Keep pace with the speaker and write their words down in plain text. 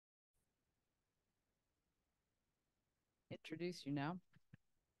Introduce you now.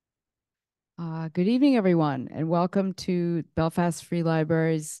 Good evening, everyone, and welcome to Belfast Free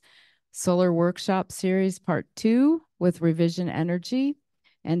Library's Solar Workshop Series Part 2 with ReVision Energy.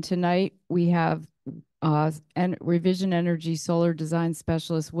 And tonight we have ReVision Energy Solar Design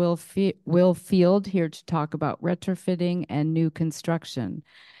Specialist Will Field here to talk about retrofitting and new construction.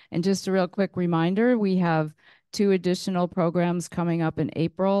 And just a real quick reminder, we have 2 additional programs coming up in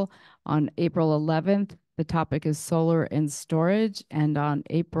April. On April 11th, the topic is solar and storage, and on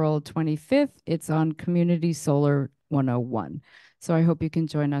April 25th, it's on Community Solar 101. So I hope you can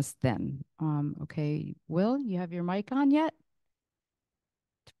join us then. Okay, Will, you have your mic on yet?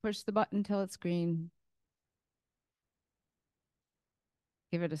 To push the button till it's green.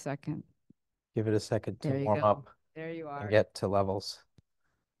 Give it a second. Give it a second to There you warm go. up There you are. and get to levels.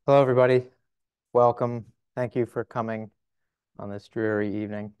 Hello, everybody. Welcome. Thank you for coming on this dreary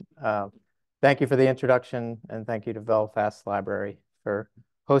evening. Thank you for the introduction, and thank you to Belfast Library for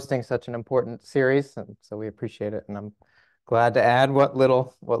hosting such an important series. And so we appreciate it, and I'm glad to add what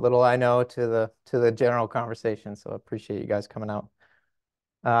little I know to the general conversation. So I appreciate you guys coming out.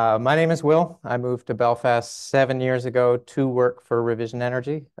 My name is Will. I moved to Belfast 7 years ago to work for ReVision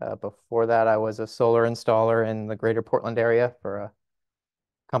Energy. Before that, I was a solar installer in the greater Portland area for a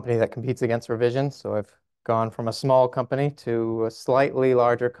company that competes against ReVision. So I've gone from a small company to a slightly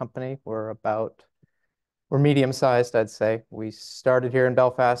larger company. We're medium-sized, I'd say. We started here in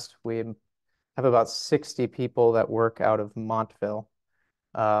Belfast. We have about 60 people that work out of Montville.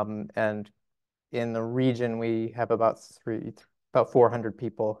 And in the region, we have about 400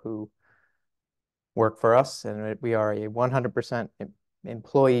 people who work for us, and we are a 100%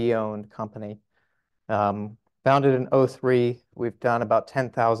 employee-owned company. Founded in 2003, we've done about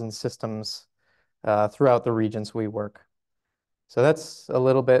 10,000 systems throughout the regions we work. So that's a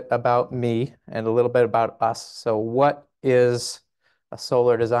little bit about me and a little bit about us. So what is a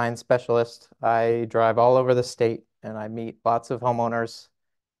solar design specialist? I drive all over the state and I meet lots of homeowners.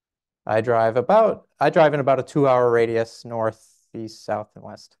 I drive in about a 2-hour radius, north, east, south, and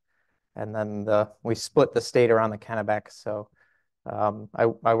west. And then we split the state around the Kennebec. So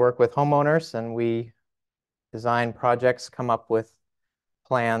I work with homeowners, and we design projects, come up with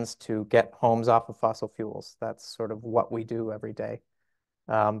plans to get homes off of fossil fuels. That's sort of what we do every day,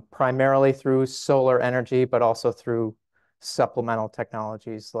 primarily through solar energy, but also through supplemental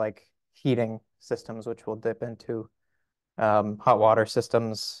technologies like heating systems, which we'll dip into, hot water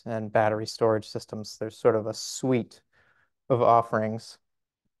systems, and battery storage systems. There's sort of a suite of offerings.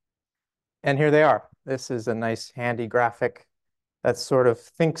 And here they are. This is a nice handy graphic that sort of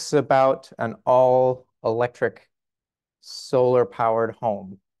thinks about an all-electric solar-powered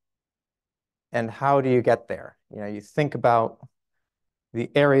home. And how do you get there? You think about the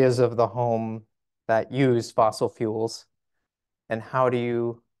areas of the home that use fossil fuels, and how do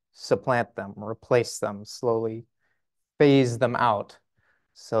you supplant them, replace them, slowly phase them out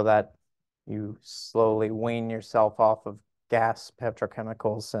so that you slowly wean yourself off of gas,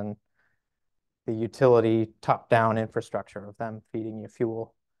 petrochemicals, and the utility top-down infrastructure of them feeding you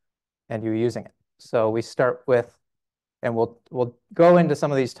fuel and you using it. So we start with, and we'll go into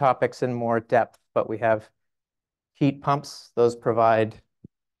some of these topics in more depth, but we have heat pumps. Those provide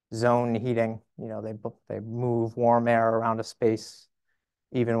zone heating. They move warm air around a space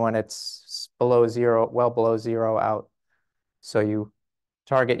even when it's below zero, well below zero out. So you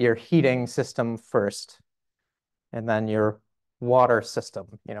target your heating system first, and then your water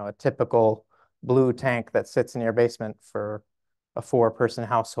system. A typical blue tank that sits in your basement for a 4-person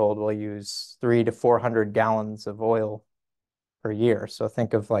household will use 300 to 400 gallons of oil per year. So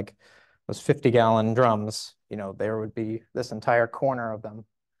think of like those 50-gallon drums. There would be this entire corner of them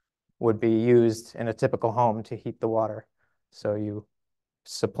would be used in a typical home to heat the water. So you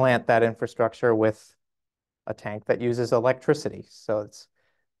supplant that infrastructure with a tank that uses electricity. So it's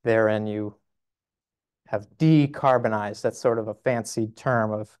therein you have decarbonized. That's sort of a fancy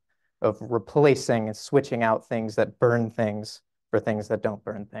term of replacing and switching out things that burn things for things that don't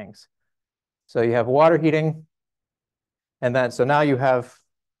burn things. So you have water heating, and then so now you have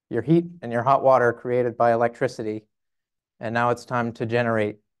your heat and your hot water created by electricity, and now it's time to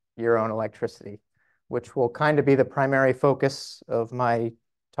generate your own electricity, which will kind of be the primary focus of my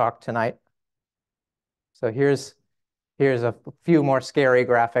talk tonight. So here's a few more scary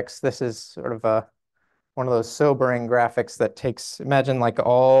graphics. This is sort of one of those sobering graphics that imagine like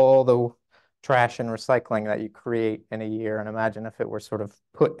all the trash and recycling that you create in a year, and imagine if it were sort of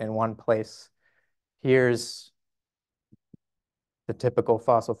put in one place. Here's the typical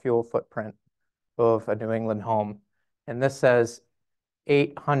fossil fuel footprint of a New England home. And this says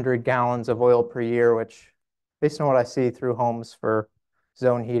 800 gallons of oil per year, which based on what I see through homes for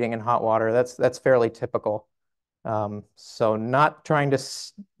zone heating and hot water, that's fairly typical. So not trying to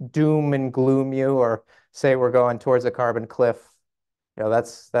doom and gloom you or say we're going towards a carbon cliff.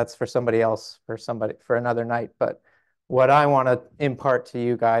 That's for somebody else, for another night. But what I want to impart to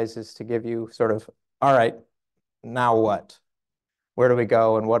you guys is to give you sort of, all right, now what? Where do we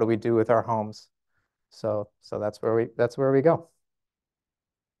go and what do we do with our homes? So that's where we go.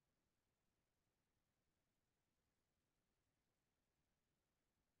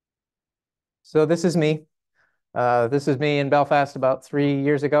 So this is me. This is me in Belfast about 3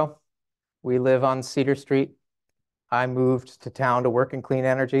 years ago. We live on Cedar Street. I moved to town to work in clean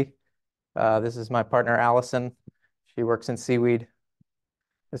energy. This is my partner, Allison. She works in seaweed.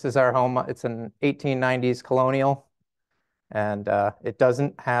 This is our home. It's an 1890s colonial, and it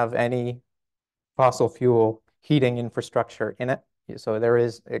doesn't have any fossil fuel heating infrastructure in it. So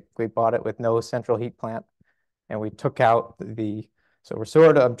we bought it with no central heat plant, and we took out so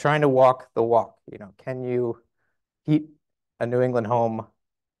I'm trying to walk the walk. Can you heat a New England home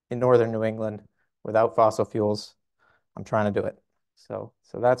in northern New England without fossil fuels? I'm trying to do it. So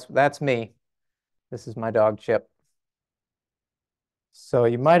that's me. This is my dog Chip. So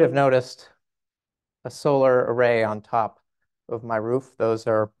you might have noticed a solar array on top of my roof. Those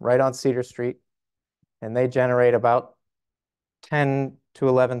are right on Cedar Street, and they generate about 10 to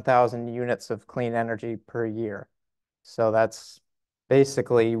 11,000 units of clean energy per year. So that's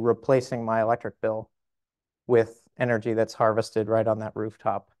basically replacing my electric bill with energy that's harvested right on that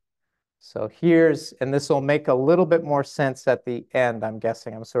rooftop. So and this will make a little bit more sense at the end, I'm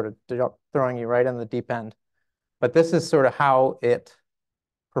guessing. I'm sort of throwing you right in the deep end. But this is sort of how it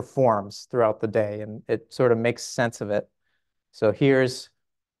performs throughout the day, and it sort of makes sense of it. So here's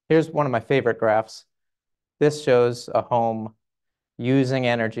one of my favorite graphs. This shows a home using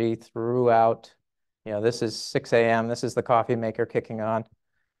energy throughout. This is 6 a.m. This is the coffee maker kicking on.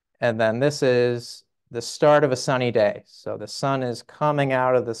 And then this is the start of a sunny day. So the sun is coming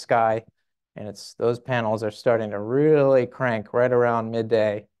out of the sky, and those panels are starting to really crank right around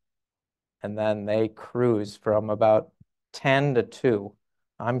midday. And then they cruise from about 10 to 2.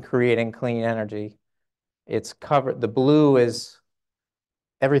 I'm creating clean energy. It's covered. The blue is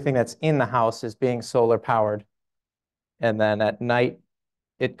everything that's in the house is being solar powered. And then at night,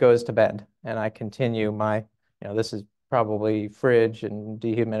 it goes to bed. And I continue this is probably fridge and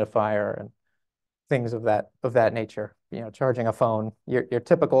dehumidifier and things of that nature. Charging a phone. Your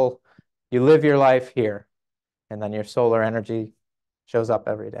typical, you live your life here, and then your solar energy shows up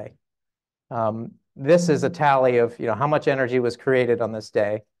every day. This is a tally of how much energy was created on this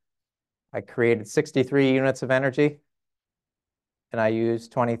day. I created 63 units of energy, and I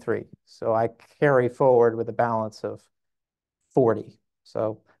used 23. So I carry forward with a balance of 40.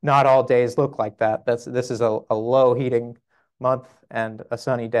 So not all days look like that. This is a low heating month and a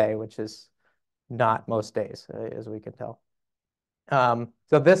sunny day, which is not most days, as we can tell. So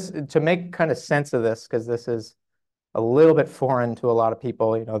to make kind of sense of this, because this is a little bit foreign to a lot of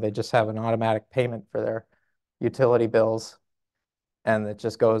people, they just have an automatic payment for their utility bills, and it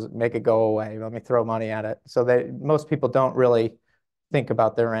just make it go away. Let me throw money at it. So most people don't really think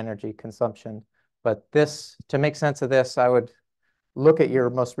about their energy consumption. But to make sense of this, I would look at your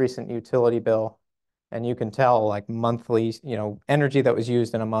most recent utility bill, and you can tell like monthly, energy that was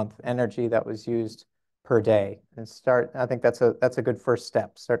used in a month, energy that was used per day, and I think that's a good first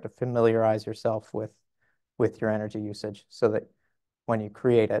step. Start to familiarize yourself with your energy usage, so that when you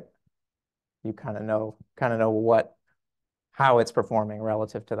create it, you kind of know how it's performing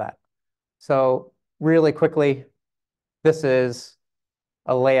relative to that. So really quickly, this is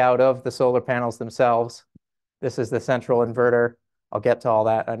a layout of the solar panels themselves. This is the central inverter. I'll get to all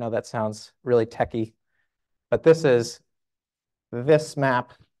that. I know that sounds really techy, but this is this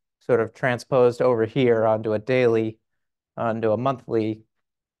map sort of transposed over here onto a monthly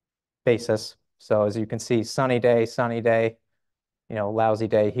basis. So as you can see, sunny day, lousy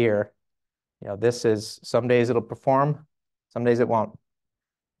day here. This is some days it'll perform, some days it won't.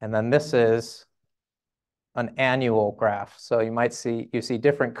 And then this is an annual graph. So you see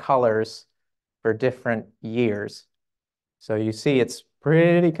different colors for different years. So you see it's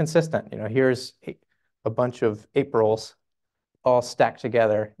pretty consistent. Here's a bunch of Aprils all stacked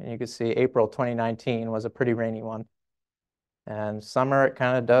together. And you can see April 2019 was a pretty rainy one. And summer, it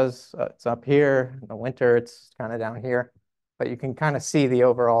kind of does, it's up here. In the winter, it's kind of down here. But you can kind of see the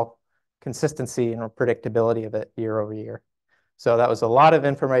overall consistency and predictability of it year over year. So that was a lot of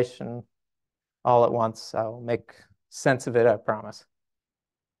information all at once. I'll make sense of it, I promise.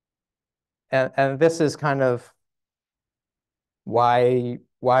 And this is kind of why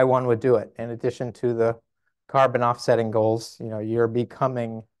one would do it, in addition to the carbon offsetting goals, you're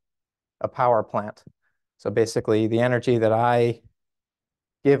becoming a power plant. So basically, the energy that I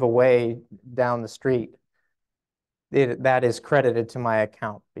give away down the street, that is credited to my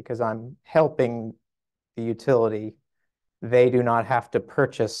account because I'm helping the utility. They do not have to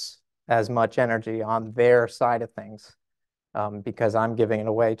purchase as much energy on their side of things because I'm giving it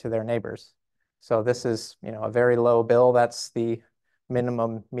away to their neighbors. So this is, a very low bill. That's the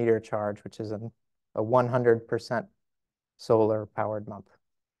minimum meter charge, which is a 100% solar powered month.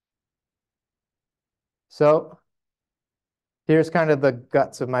 So here's kind of the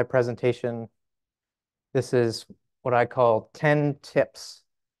guts of my presentation. This is what I call 10 tips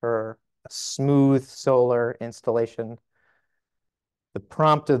for a smooth solar installation. The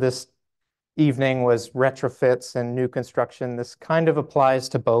prompt of this evening was retrofits and new construction. This kind of applies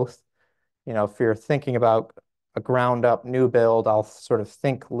to both. If you're thinking about a ground up new build, I'll sort of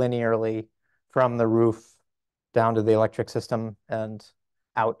think linearly from the roof down to the electric system and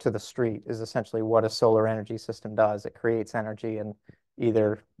out to the street is essentially what a solar energy system does. It creates energy and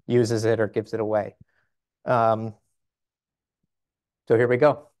either uses it or gives it away. So here we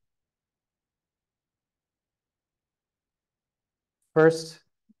go. First,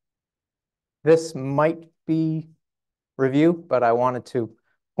 this might be review, but I wanted to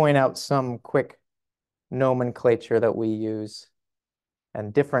point out some quick nomenclature that we use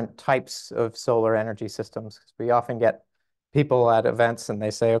and different types of solar energy systems. We often get people at events and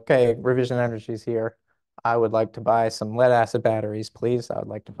they say, okay, ReVision Energy's here. I would like to buy some lead acid batteries, please. I would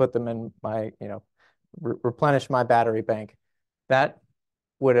like to put them in my, replenish my battery bank. That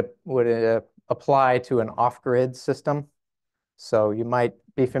would apply to an off-grid system. So you might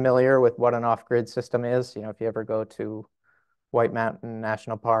be familiar with what an off-grid system is. If you ever go to White Mountain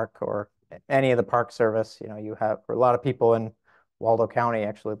National Park or any of the Park Service, you have a lot of people in Waldo County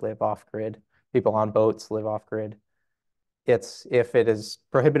actually live off-grid. People on boats live off-grid. If it is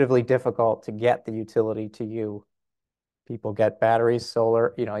prohibitively difficult to get the utility to you, people get batteries,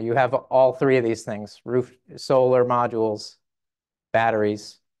 solar. You have all three of these things: roof, solar modules,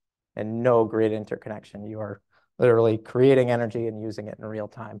 batteries, and no grid interconnection. You are literally creating energy and using it in real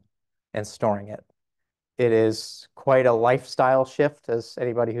time and storing it. It is quite a lifestyle shift, as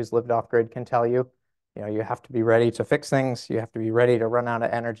anybody who's lived off-grid can tell you. You have to be ready to fix things. You have to be ready to run out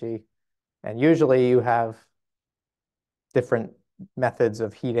of energy. And usually you have different methods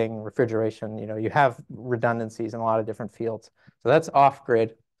of heating, refrigeration. You have redundancies in a lot of different fields. So that's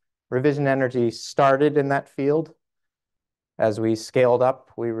off-grid. ReVision Energy started in that field. As we scaled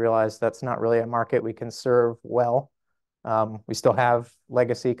up, we realized that's not really a market we can serve well. We still have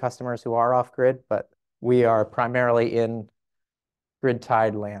legacy customers who are off-grid, but we are primarily in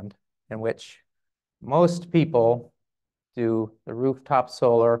grid-tied land, in which most people do the rooftop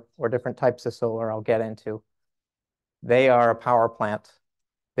solar or different types of solar I'll get into. They are a power plant.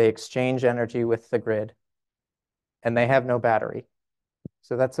 They exchange energy with the grid, and they have no battery.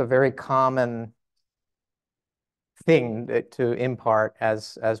 So that's a very common thing to impart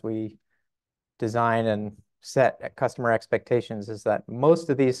as we design and set customer expectations, is that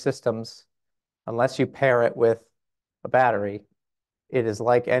most of these systems, unless you pair it with a battery, it is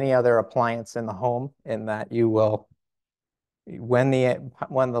like any other appliance in the home in that you will, when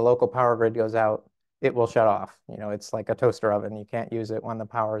the local power grid goes out, it will shut off. It's like a toaster oven. You can't use it when the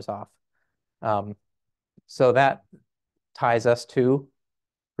power is off. So that ties us to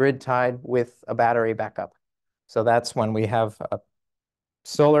grid tied with a battery backup. So that's when we have a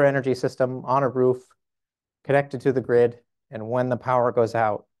solar energy system on a roof connected to the grid, and when the power goes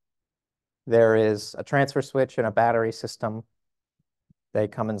out, there is a transfer switch and a battery system. They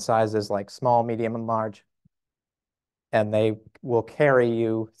come in sizes like small, medium, and large, and they will carry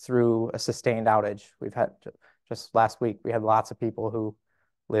you through a sustained outage. We've had, just last week, we had lots of people who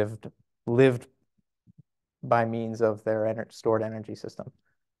lived by means of their stored energy system.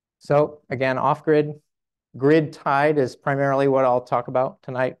 So again, off-grid, grid-tied is primarily what I'll talk about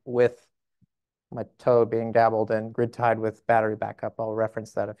tonight, with my toe being dabbled in grid-tied with battery backup. I'll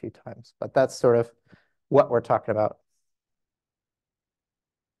reference that a few times, but that's sort of what we're talking about.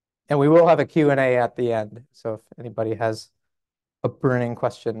 And we will have a Q&A at the end. So if anybody has a burning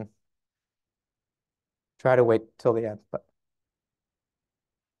question, try to wait till the end. But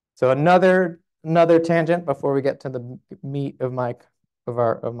so another tangent before we get to the meat of my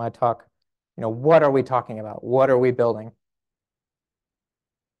talk. What are we talking about? What are we building?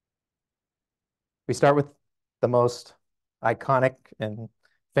 We start with the most iconic and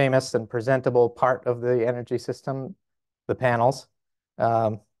famous and presentable part of the energy system, the panels.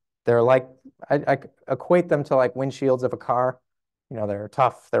 They're like, I equate them to like windshields of a car. they're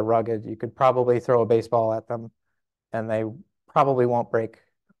tough, they're rugged. You could probably throw a baseball at them and they probably won't break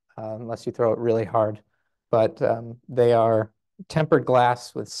unless you throw it really hard. But they are tempered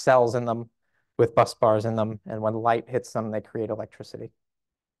glass with cells in them, with bus bars in them, and when light hits them, they create electricity.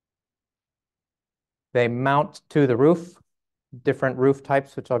 They mount to the roof, different roof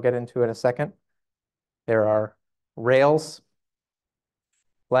types, which I'll get into in a second. There are rails,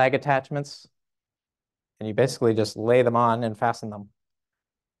 flag attachments, and you basically just lay them on and fasten them.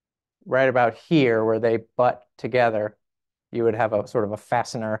 Right about here, where they butt together, you would have a sort of a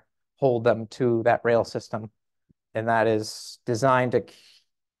fastener hold them to that rail system, and that is designed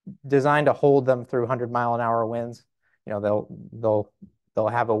to hold them through 100-mile-an-hour winds. They'll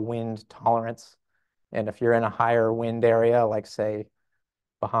have a wind tolerance, and if you're in a higher wind area, like say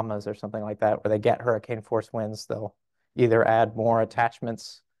Bahamas or something like that, where they get hurricane force winds, they'll either add more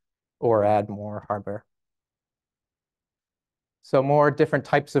attachments or add more hardware. So more different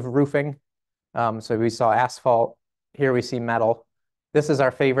types of roofing. So we saw asphalt. Here we see metal. This is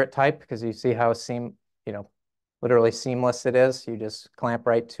our favorite type because you see how literally seamless it is. You just clamp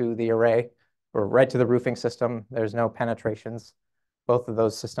right to the array or right to the roofing system. There's no penetrations. Both of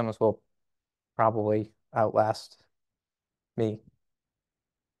those systems will probably outlast me.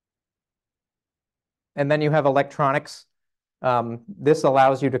 And then you have electronics. This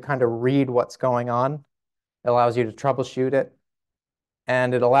allows you to kind of read what's going on. It allows you to troubleshoot it.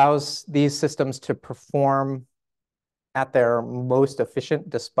 And it allows these systems to perform at their most efficient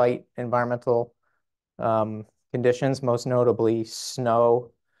despite environmental conditions, most notably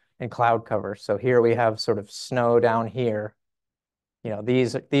snow and cloud cover. So here we have sort of snow down here.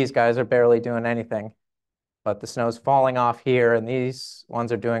 These guys are barely doing anything, but the snow's falling off here, and these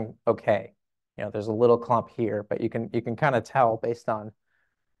ones are doing okay. There's a little clump here, but you can kind of tell based on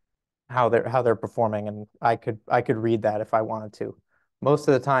how they're performing, and I could read that if I wanted to. Most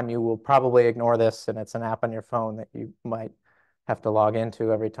of the time, you will probably ignore this, and it's an app on your phone that you might have to log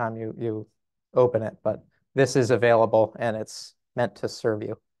into every time you open it. But this is available, and it's meant to serve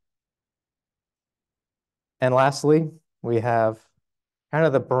you. And lastly, we have kind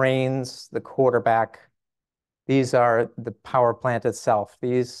of the brains, the quarterback. These are the power plant itself.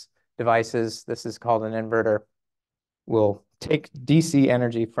 These devices, this is called an inverter, will take DC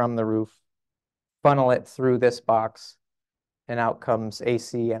energy from the roof, funnel it through this box, and out comes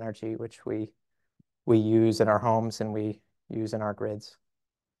AC energy, which we use in our homes and we use in our grids.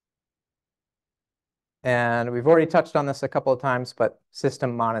 And we've already touched on this a couple of times, but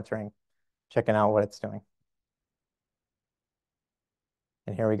system monitoring, checking out what it's doing.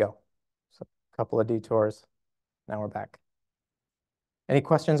 And here we go. So a couple of detours. Now we're back. Any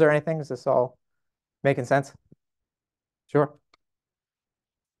questions or anything? Is this all making sense? Sure.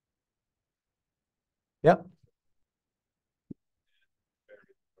 Yep.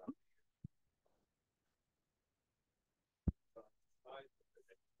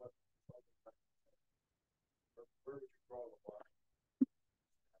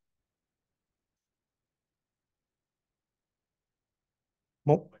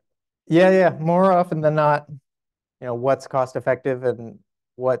 Yeah. More often than not, what's cost effective and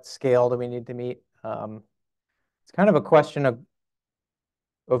what scale do we need to meet? It's kind of a question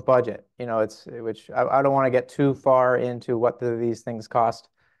of budget. Which I don't want to get too far into what do these things cost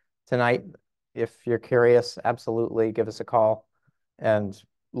tonight. If you're curious, absolutely give us a call and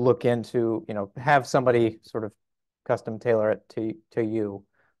look into, have somebody sort of custom tailor it to you.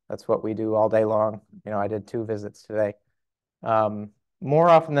 That's what we do all day long. I did 2 visits today. More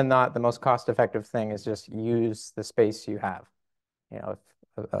often than not, the most cost-effective thing is just use the space you have.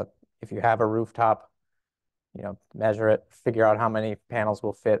 If you have a rooftop, measure it, figure out how many panels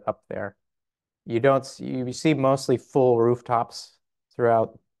will fit up there. You see mostly full rooftops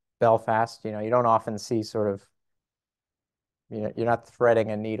throughout Belfast. You don't often see sort of, you're not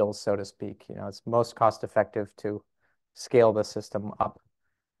threading a needle, so to speak. It's most cost-effective to scale the system up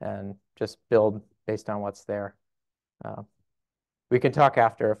and just build based on what's there. We can talk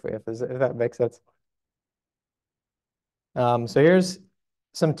after if that makes sense. So here's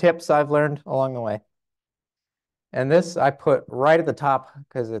some tips I've learned along the way. And this I put right at the top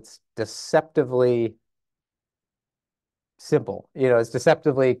because it's deceptively simple. It's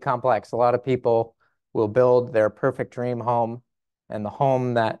deceptively complex. A lot of people will build their perfect dream home and the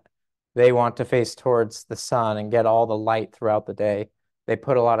home that they want to face towards the sun and get all the light throughout the day. They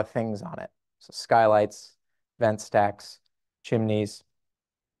put a lot of things on it. So skylights, vent stacks, chimneys,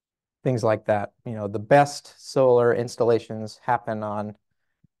 things like that. The best solar installations happen on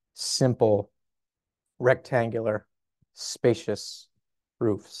simple, rectangular, spacious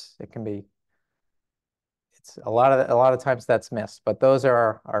roofs. It's a lot of times that's missed, but those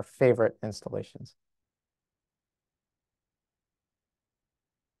are our favorite installations.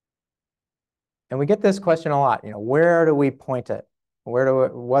 And we get this question a lot, where do we point it?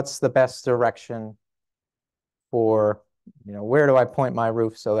 What's the best direction for, where do I point my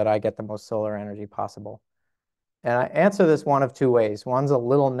roof so that I get the most solar energy possible? And I answer this one of two ways. One's a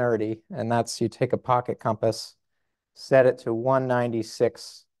little nerdy, and that's you take a pocket compass, set it to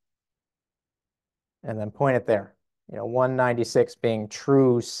 196, and then point it there. 196 being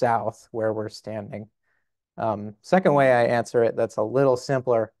true south where we're standing. Second way I answer it that's a little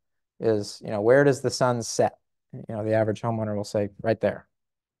simpler is, where does the sun set? The average homeowner will say, right there.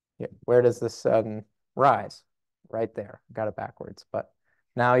 Where does the sun rise? Right there. Got it backwards. But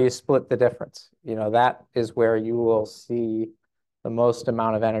now you split the difference. That is where you will see the most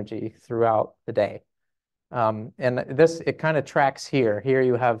amount of energy throughout the day. And it kind of tracks here. Here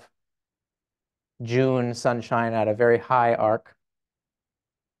you have June sunshine at a very high arc,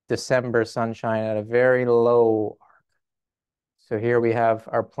 December sunshine at a very low arc. So here we have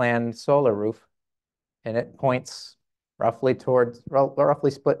our planned solar roof, and it points roughly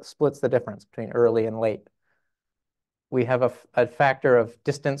splits the difference between early and late. We have a factor of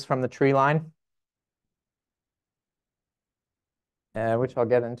distance from the tree line, which I'll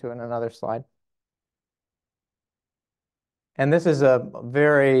get into in another slide. And this is a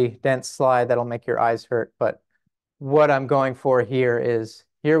very dense slide that'll make your eyes hurt, but what I'm going for here is,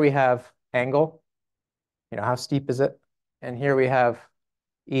 here we have angle, how steep is it? And here we have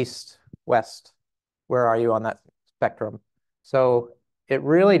east, west. Where are you on that spectrum? So it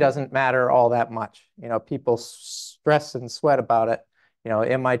really doesn't matter all that much. People stress and sweat about it.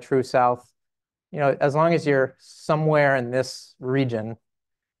 Am I true south? As long as you're somewhere in this region,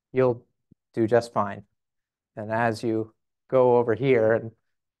 you'll do just fine. And as you go over here and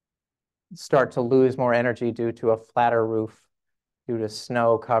start to lose more energy due to a flatter roof, due to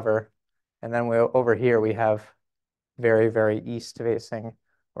snow cover, and then over here we have very, very east facing,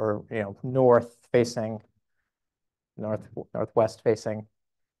 or north facing, northwest facing.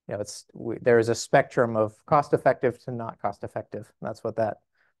 There is a spectrum of cost effective to not cost effective. That's what that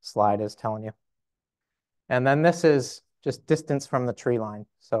slide is telling you. And then this is just distance from the tree line.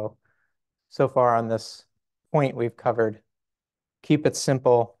 So far on this point we've covered, keep it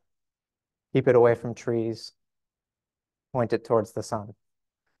simple, keep it away from trees, point it towards the sun.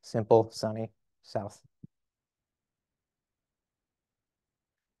 Simple, sunny, south.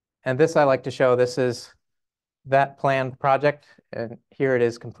 And this I like to show. This is that planned project, and here it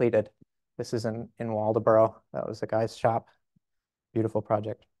is completed. This is in Waldoboro. That was the guy's shop. Beautiful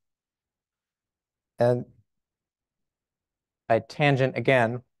project. And I tangent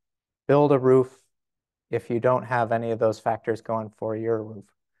again, build a roof if you don't have any of those factors going for your roof.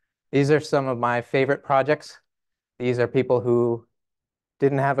 These are some of my favorite projects. These are people who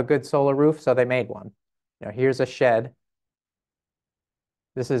didn't have a good solar roof, so they made one. Here's a shed.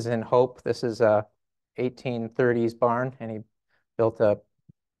 This is in Hope. This is a 1830s barn, and he built a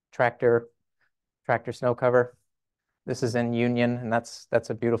tractor snow cover. This is in Union, and that's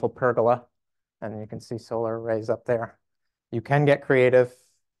a beautiful pergola, and you can see solar arrays up there. You can get creative,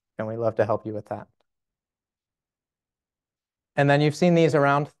 and we love to help you with that. And then you've seen these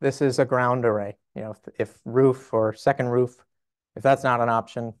around. This is a ground array. If roof or second roof, if that's not an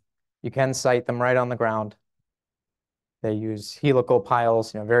option, you can site them right on the ground. They use helical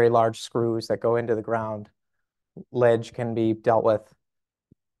piles, very large screws that go into the ground. Ledge can be dealt with.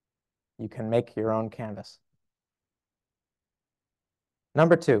 You can make your own canvas.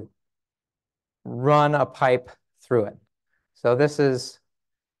 Number 2, run a pipe through it. So this is,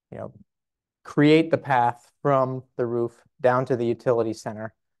 create the path from the roof down to the utility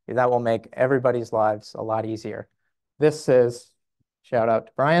center. That will make everybody's lives a lot easier. This is, shout out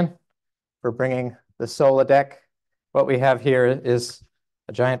to Brian for bringing the solar deck. What we have here is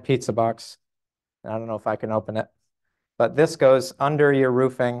a giant pizza box. I don't know if I can open it, but this goes under your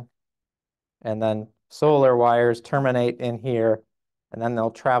roofing, and then solar wires terminate in here, and then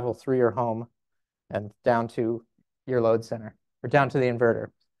they'll travel through your home and down to your load center, or down to the inverter.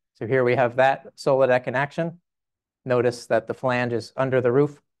 So here we have that solar deck in action. Notice that the flange is under the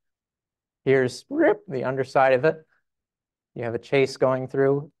roof. Here's the underside of it. You have a chase going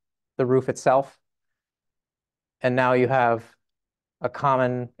through the roof itself. And now you have a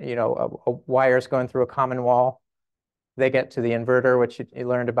common, wires going through a common wall. They get to the inverter, which you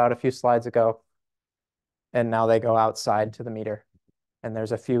learned about a few slides ago. And now they go outside to the meter. And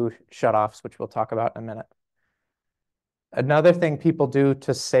there's a few shutoffs, which we'll talk about in a minute. Another thing people do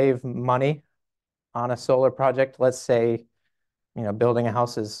to save money on a solar project, let's say Building a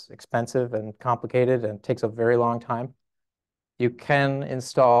house is expensive and complicated and takes a very long time. You can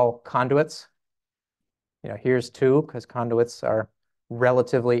install conduits. Here's two, because conduits are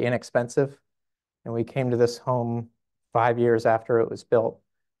relatively inexpensive. And we came to this home 5 years after it was built,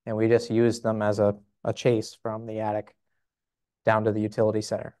 and we just used them as a chase from the attic down to the utility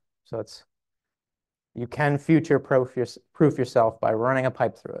center. So you can future-proof yourself by running a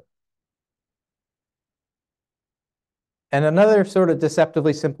pipe through it. And another sort of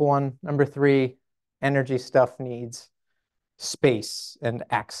deceptively simple one, number 3, energy stuff needs space and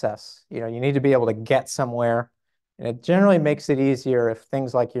access. You need to be able to get somewhere, and it generally makes it easier if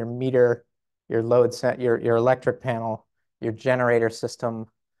things like your meter, your load set, your electric panel, your generator system,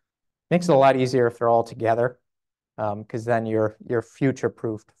 makes it a lot easier if they're all together, because then you're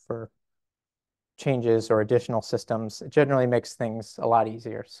future-proofed for changes or additional systems. It generally makes things a lot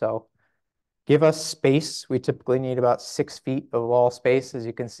easier. So give us space. We typically need about 6 feet of wall space, as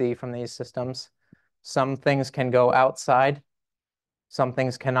you can see from these systems. Some things can go outside. Some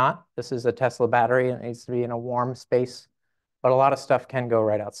things cannot. This is a Tesla battery, and it needs to be in a warm space, but a lot of stuff can go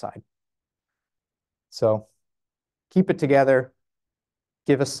right outside. So keep it together.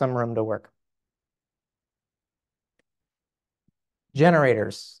 Give us some room to work.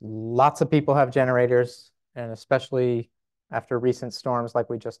 Generators. Lots of people have generators, and especially after recent storms like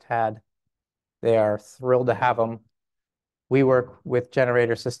we just had, they are thrilled to have them. We work with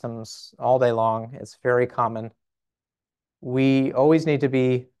generator systems all day long. It's very common. We always need to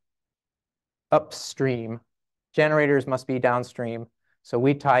be upstream. Generators must be downstream. So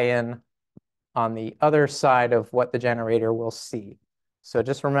we tie in on the other side of what the generator will see. So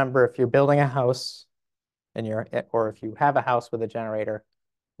just remember, if you're building a house or if you have a house with a generator,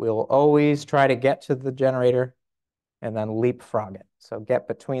 we'll always try to get to the generator and then leapfrog it. So get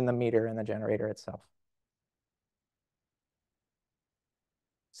between the meter and the generator itself.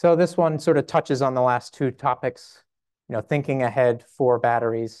 So this one sort of touches on the last two topics, thinking ahead for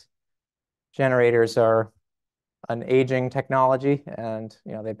batteries. Generators are an aging technology, and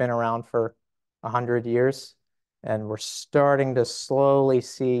they've been around for 100 years, and we're starting to slowly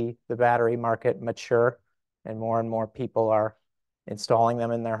see the battery market mature, and more people are installing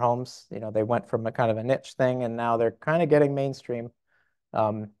them in their homes. They went from a kind of a niche thing, and now they're kind of getting mainstream.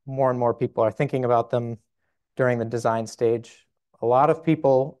 More and more people are thinking about them during the design stage. A lot of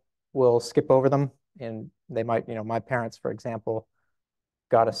people will skip over them, and they might, my parents, for example,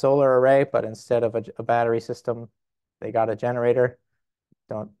 got a solar array, but instead of a battery system, they got a generator.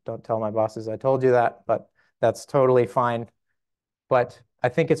 Don't tell my bosses I told you that, but that's totally fine. But I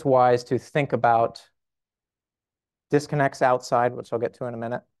think it's wise to think about disconnects outside, which I'll get to in a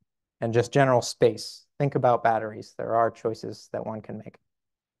minute, and just general space. Think about batteries. There are choices that one can make.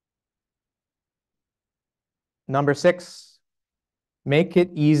 Number 6, make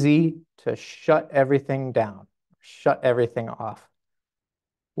it easy to shut everything down, shut everything off.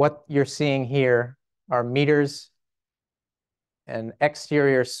 What you're seeing here are meters and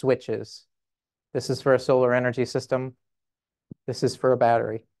exterior switches. This is for a solar energy system. This is for a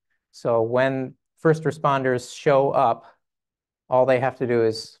battery. So when first responders show up, all they have to do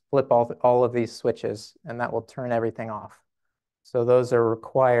is flip all of these switches, and that will turn everything off. So those are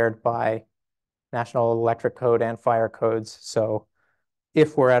required by National Electric Code and fire codes. So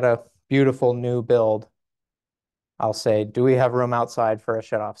if we're at a beautiful new build, I'll say, do we have room outside for a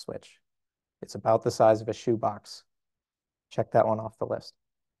shut-off switch? It's about the size of a shoebox. Check that one off the list.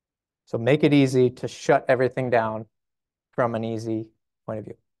 So make it easy to shut everything down from an easy point of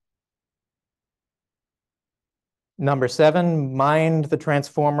view. Number 7, mind the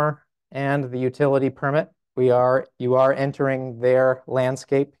transformer and the utility permit. You are entering their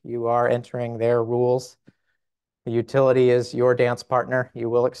landscape. You are entering their rules. The utility is your dance partner. You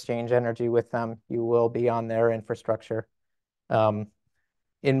will exchange energy with them. You will be on their infrastructure.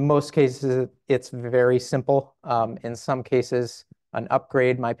 In most cases, it's very simple. In some cases, an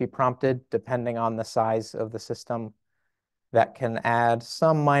upgrade might be prompted depending on the size of the system. That can add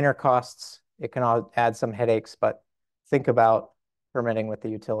some minor costs. It can add some headaches, but think about permitting with the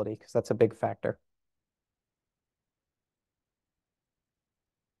utility because that's a big factor.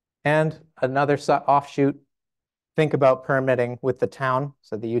 And another offshoot, think about permitting with the town.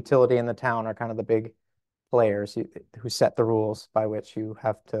 So the utility and the town are kind of the big players who set the rules by which you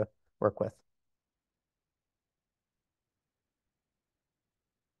have to work with.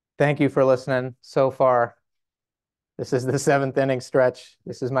 Thank you for listening so far. This is the 7th inning stretch.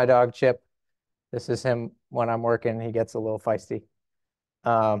 This is my dog, Chip. This is him when I'm working. He gets a little feisty.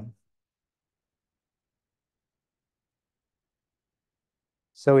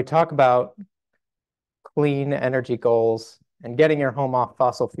 So we talk about clean energy goals and getting your home off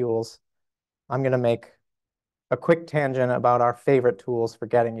fossil fuels, I'm going to make a quick tangent about our favorite tools for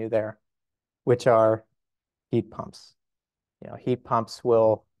getting you there, which are heat pumps. Heat pumps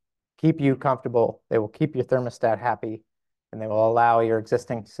will keep you comfortable. They will keep your thermostat happy, and they will allow your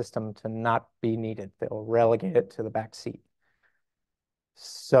existing system to not be needed. They'll relegate it to the back seat.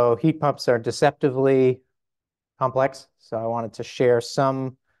 So heat pumps are deceptively complex. So I wanted to share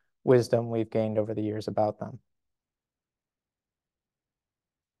some wisdom we've gained over the years about them.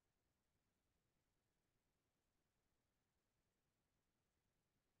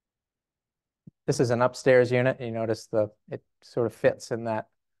 This is an upstairs unit. You notice it sort of fits in that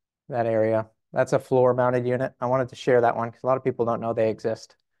area. That's a floor mounted unit. I wanted to share that one because a lot of people don't know they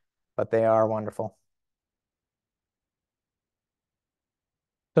exist, but they are wonderful.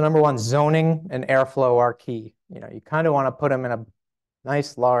 So number one, zoning and airflow are key. You kind of want to put them in a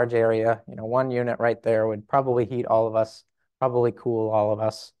nice large area. One unit right there would probably heat all of us, probably cool all of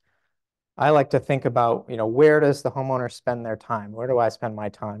us. I like to think about, where does the homeowner spend their time? Where do I spend my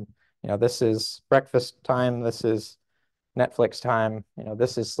time? This is breakfast time. This is Netflix time.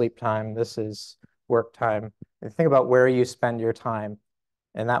 This is sleep time. This is work time. And think about where you spend your time,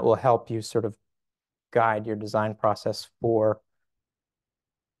 and that will help you sort of guide your design process for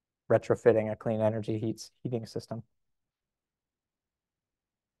retrofitting a clean energy heating system.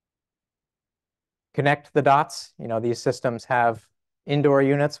 Connect the dots. These systems have indoor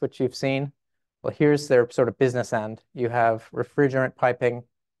units, which you've seen. Well, here's their sort of business end. You have refrigerant piping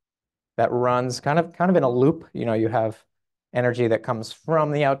that runs kind of in a loop. You have energy that comes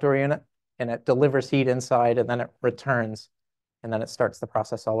from the outdoor unit, and it delivers heat inside, and then it returns, and then it starts the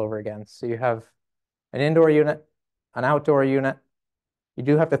process all over again. So you have an indoor unit, an outdoor unit. You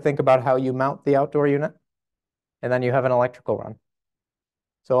do have to think about how you mount the outdoor unit, and then you have an electrical run.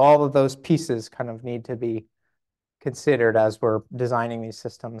 So all of those pieces kind of need to be considered as we're designing these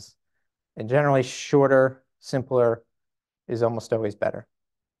systems. And generally shorter, simpler is almost always better.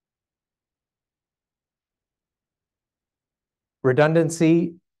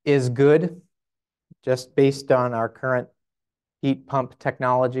 Redundancy is good, just based on our current heat pump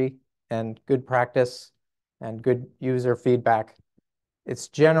technology and good practice and good user feedback. It's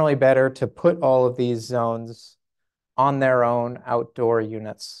generally better to put all of these zones on their own outdoor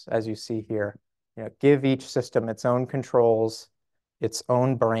units, as you see here. Give each system its own controls, its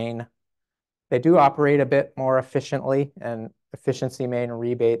own brain. They do operate a bit more efficiently, and efficiency main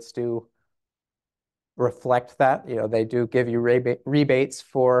rebates do reflect that. They do give you rebates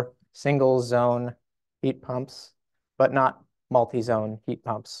for single zone heat pumps, but not multi-zone heat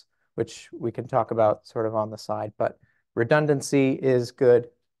pumps, which we can talk about sort of on the side. But redundancy is good,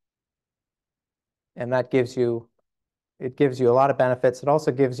 and it gives you a lot of benefits. It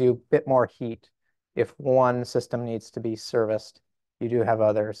also gives you a bit more heat. If one system needs to be serviced, you do have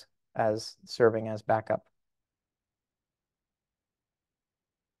others as serving as backup.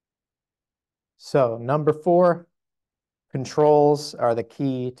 So number 4, controls are the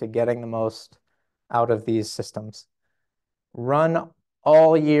key to getting the most out of these systems. Run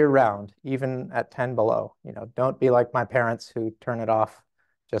all year round, even at 10 below. Don't be like my parents who turn it off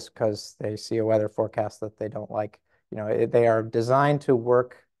just because they see a weather forecast that they don't like. They are designed to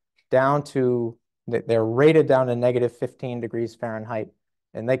work down to, they're rated down to negative 15 degrees Fahrenheit,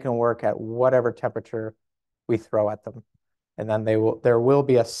 and they can work at whatever temperature we throw at them. And then there will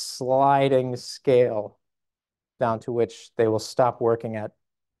be a sliding scale down to which they will stop working at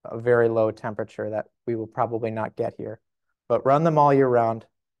a very low temperature that we will probably not get here. But run them all year round.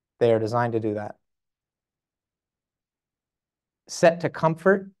 They are designed to do that. Set to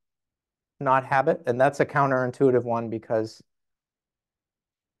comfort, not habit. And that's a counterintuitive one because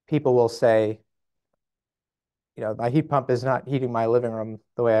people will say, my heat pump is not heating my living room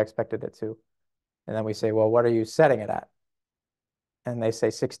the way I expected it to. And then we say, well, what are you setting it at? And they say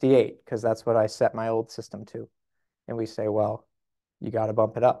 68 because that's what I set my old system to. And we say, well, you got to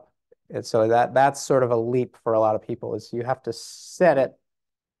bump it up. And so that's sort of a leap for a lot of people, is you have to set it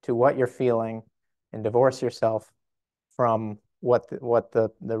to what you're feeling and divorce yourself from what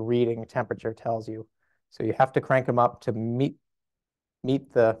the reading temperature tells you. So you have to crank them up to meet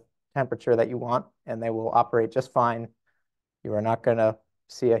the temperature that you want, and they will operate just fine. You are not going to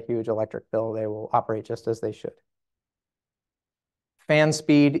see a huge electric bill. They will operate just as they should. Fan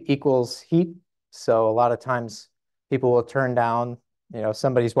speed equals heat. So a lot of times people will turn down,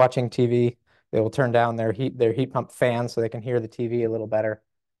 somebody's watching TV, they will turn down their heat pump fan so they can hear the TV a little better.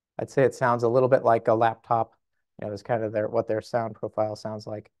 I'd say it sounds a little bit like a laptop. It's kind of what their sound profile sounds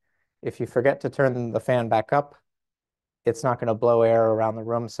like. If you forget to turn the fan back up, it's not going to blow air around the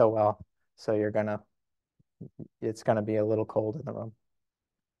room so well. So you're going to it's going to be a little cold in the room.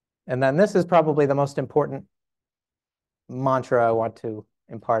 And then this is probably the most important mantra I want to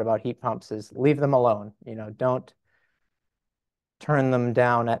impart about heat pumps is leave them alone. Don't turn them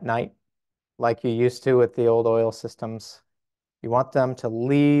down at night like you used to with the old oil systems. You want them to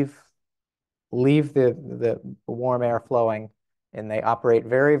leave the warm air flowing, and they operate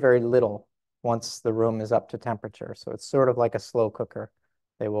very, very little once the room is up to temperature. So it's sort of like a slow cooker.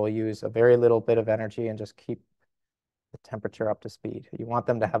 They will use a very little bit of energy and just keep the temperature up to speed. You want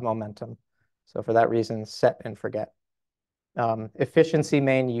them to have momentum. So for that reason, set and forget. Efficiency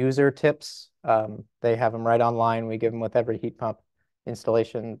main user tips. They have them right online. We give them with every heat pump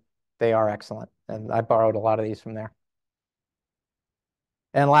installation. They are excellent. And I borrowed a lot of these from there.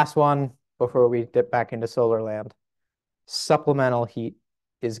 And last one, before we dip back into solar land, supplemental heat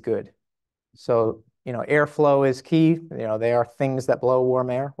is good. So, airflow is key. They are things that blow warm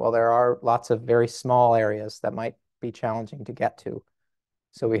air. Well, there are lots of very small areas that might be challenging to get to.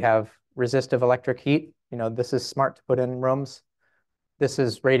 So we have resistive electric heat. This is smart to put in rooms. This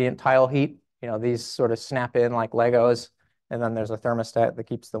is radiant tile heat. These sort of snap in like Legos. And then there's a thermostat that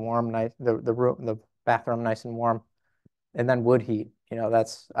keeps the bathroom nice and warm. And then wood heat.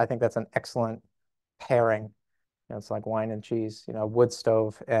 I think that's an excellent pairing. It's like wine and cheese. Wood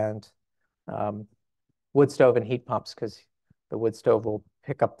stove and heat pumps, because the wood stove will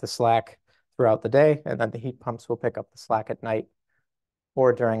pick up the slack throughout the day, and then the heat pumps will pick up the slack at night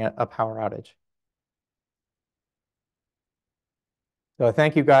or during a power outage. So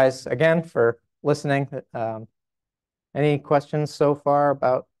thank you guys again for listening. Any questions so far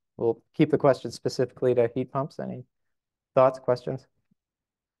about, we'll keep the questions specifically to heat pumps. Any thoughts, questions?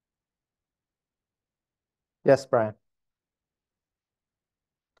 Yes, Brian.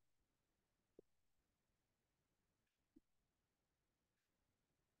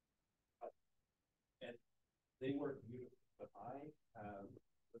 And they work beautifully, but I have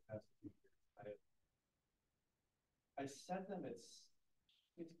the past few years, I set them at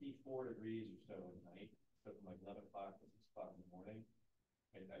 64 degrees or so at night, so from like 11 o'clock to 6 o'clock in the morning,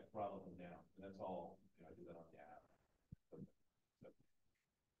 I throttle them down, and that's all. I do that on the app.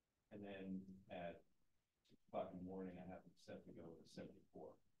 And then at 6 o'clock in the morning, I have them set to go to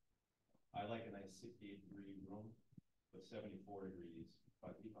 74. I like a nice 68-degree room, but 74 degrees,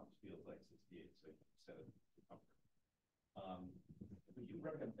 but heat pumps feels like 68, so you can set it to comfort. Would you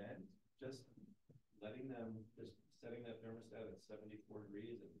recommend just setting that thermostat at 74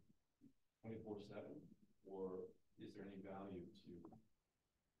 degrees and 24/7, or is there any value to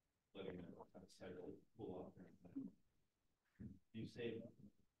letting it kind of cycle cool off during the night? Do you save?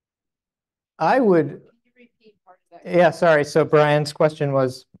 I would. Can you repeat part of that? Yeah, sorry. So Brian's question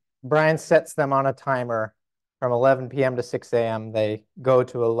was, Brian sets them on a timer from 11 p.m. to 6 a.m. They go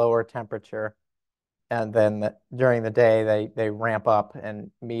to a lower temperature, and then during the day they ramp up and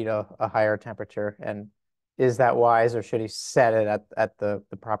meet a higher temperature. And is that wise, or should he set it at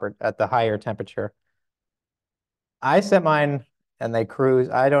the higher temperature? I set mine and they cruise.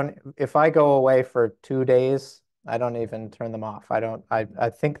 If I go away for 2 days, I don't even turn them off. I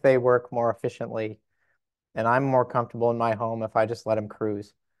think they work more efficiently, and I'm more comfortable in my home if I just let them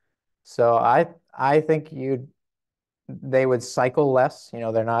cruise. So I think they would cycle less.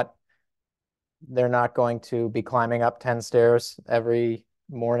 They're not going to be climbing up 10 stairs every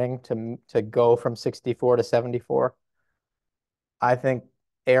morning to go from 64 to 74. I think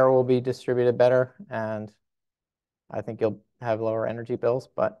air will be distributed better, and I think you'll have lower energy bills,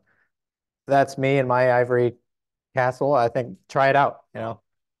 but that's me and my ivory castle. I think try it out. Yep.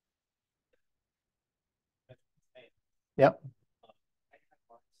 I have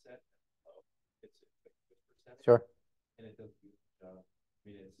mine set it's Sure. and it does a good job. I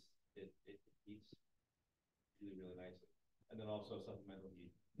mean, it heats really, really nicely, and then also supplemental heat.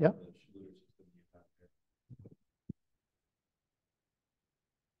 Yep. The Schluter system you have there.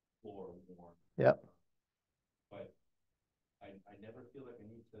 Floor warm. Yep. But I never feel like I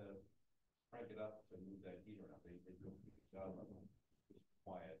need to crank it up to move that heat around. They do a good job of it. It's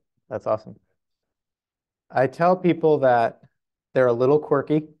quiet. That's awesome. I tell people that they're a little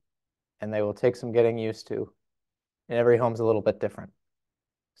quirky and they will take some getting used to. And every home's a little bit different.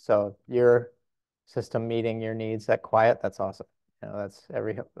 So your system meeting your needs at quiet, that's awesome. That's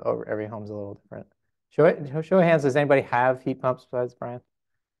every home's a little different. Show of hands, does anybody have heat pumps besides Brian?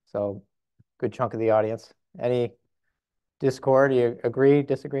 So good chunk of the audience. Any discord? Do you agree,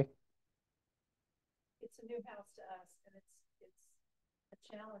 disagree? It's a new house to us, and it's a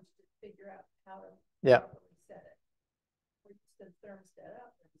challenge to figure out how to properly set it. We just did thermostat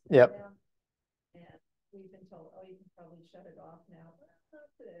up, Yep. down, and we've been told, oh, you can probably shut it off now. But not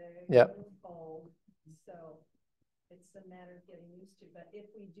today. Yep. It's cold. So it's a matter of getting used to. But if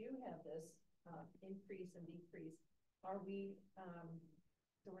we do have this increase and decrease, are we,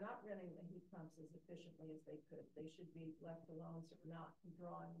 so we're not running the heat pumps as efficiently as they could. They should be left alone so we're not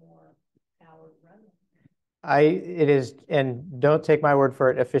drawing more power to run them. It is, and don't take my word for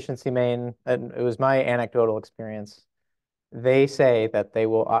it, Efficiency Maine, and it was my anecdotal experience. They say that they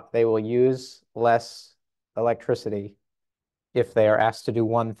will use less electricity if they are asked to do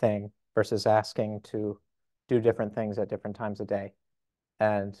one thing versus asking to do different things at different times of day.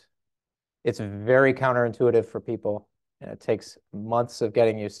 And it's very counterintuitive for people. And it takes months of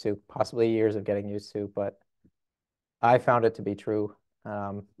getting used to, possibly years of getting used to, but I found it to be true.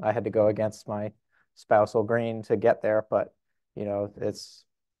 I had to go against my spousal green to get there, but you know,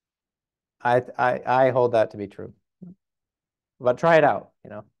 I hold that to be true. But try it out, you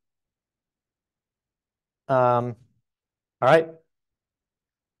know. All right,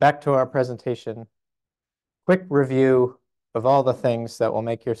 back to our presentation. Quick review of all the things that will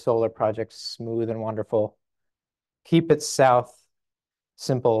make your solar project smooth and wonderful. Keep it south,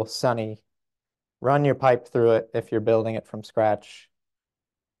 simple, sunny. Run your pipe through it if you're building it from scratch.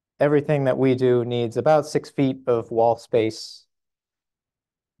 Everything that we do needs about 6 feet of wall space.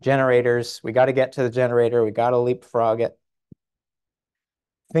 Generators, we got to get to the generator. We got to leapfrog it.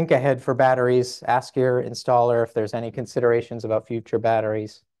 Think ahead for batteries. Ask your installer if there's any considerations about future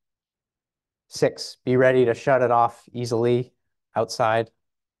batteries. 6, be ready to shut it off easily outside.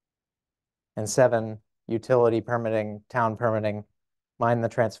 And 7, utility permitting, town permitting, mind the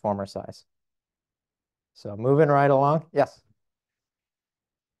transformer size. So moving right along. Yes.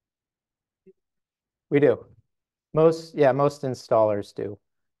 We do. Most installers do,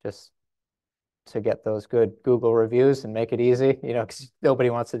 just to get those good Google reviews and make it easy, you know, because nobody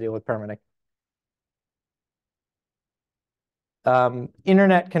wants to deal with permitting.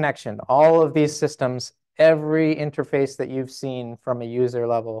 Internet connection, all of these systems, every interface that you've seen from a user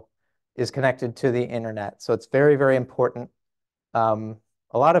level is connected to the internet. So it's very, very important. A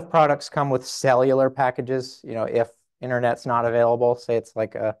lot of products come with cellular packages. You know, if internet's not available, say it's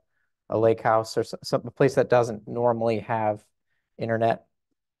like a lake house or some place that doesn't normally have internet.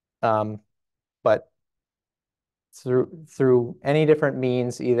 But through any different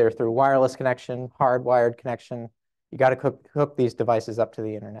means, either through wireless connection, hardwired connection, you got to hook these devices up to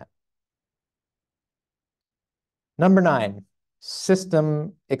the internet. Number 9,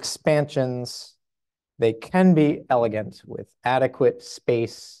 system expansions. They can be elegant with adequate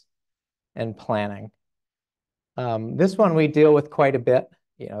space and planning. This one we deal with quite a bit.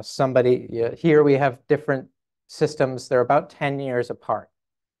 You know, here we have different systems. They're about 10 years apart.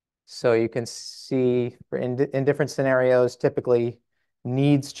 So you can see in different scenarios, typically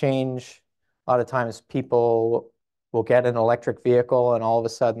needs change. A lot of times people will get an electric vehicle and all of a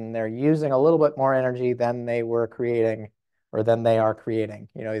sudden they're using a little bit more energy than they were creating or than they are creating.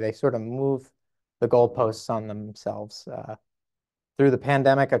 You know, they sort of move the goalposts on themselves. Through the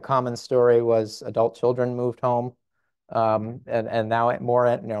pandemic, a common story was adult children moved home, and now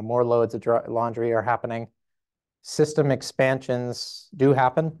more loads of laundry are happening. System expansions do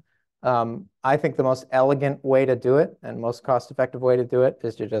happen. I think the most elegant way to do it and most cost-effective way to do it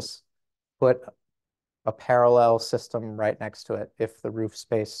is to just put a parallel system right next to it if the roof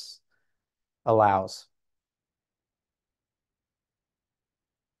space allows.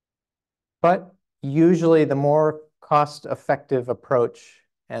 But usually the more cost-effective approach,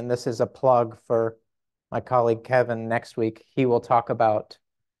 and this is a plug for my colleague Kevin next week, he will talk about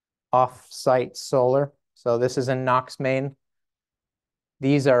off-site solar. So this is in Knox, Maine.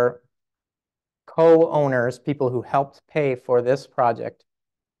 These are co-owners, people who helped pay for this project,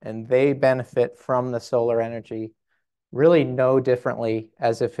 and they benefit from the solar energy really no differently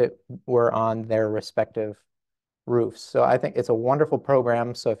as if it were on their respective roofs. So I think it's a wonderful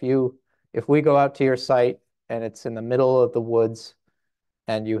program. So if we go out to your site and it's in the middle of the woods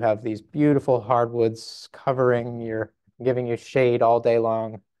and you have these beautiful hardwoods giving you shade all day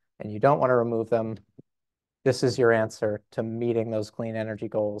long and you don't want to remove them, this is your answer to meeting those clean energy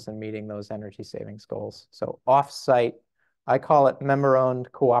goals and meeting those energy savings goals. So off-site, I call it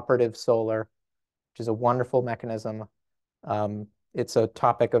member-owned cooperative solar, which is a wonderful mechanism. It's a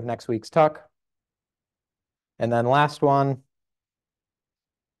topic of next week's talk. And then last one,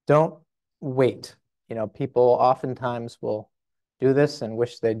 don't wait. You know, people oftentimes will do this and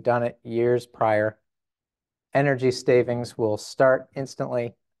wish they'd done it years prior. Energy savings will start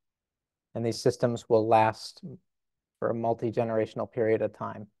instantly, and these systems will last for a multi-generational period of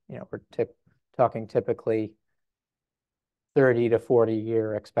time. You know, we're talking typically 30 to 40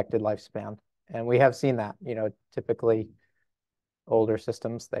 year expected lifespan. And we have seen that, you know, typically older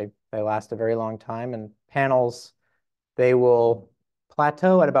systems. They last a very long time, and panels, they will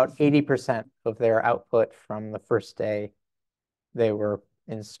plateau at about 80% of their output from the first day they were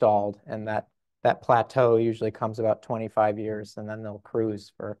installed, and that plateau usually comes about 25 years, and then they'll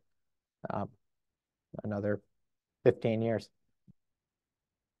cruise for another 15 years.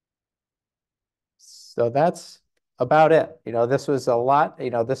 So that's about it. This was a lot.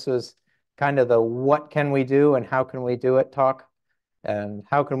 This was kind of the what can we do and how can we do it talk, and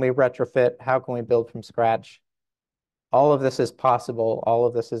how can we retrofit, how can we build from scratch. All of this is possible. All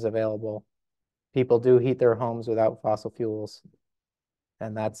of this is available. People do heat their homes without fossil fuels,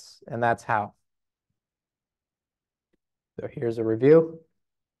 and that's how. So here's a review,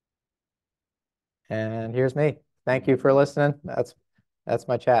 and here's me. Thank you for listening. That's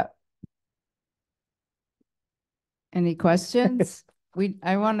my chat. Any questions?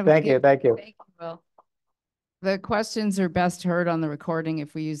 I want to Thank you. Thank you, Will. The questions are best heard on the recording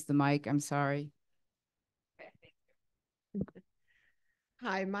if we use the mic. I'm sorry.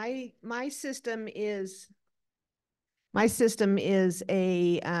 Hi, my system is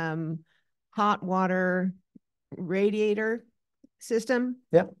a hot water radiator system.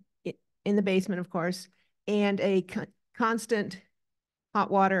 Yeah. In the basement, of course, and a constant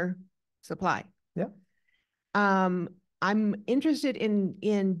hot water supply. Yeah. I'm interested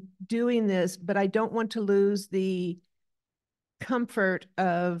in doing this, but I don't want to lose the comfort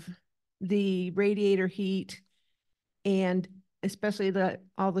of the radiator heat and especially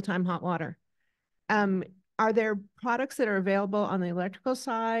all the time hot water. Are there products that are available on the electrical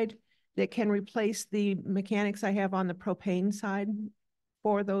side that can replace the mechanics I have on the propane side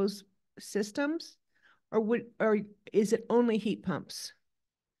for those systems? Or is it only heat pumps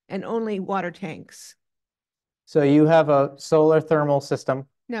and only water tanks? So you have a solar thermal system.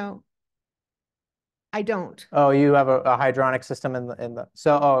 No, I don't. Oh, you have a hydronic system in the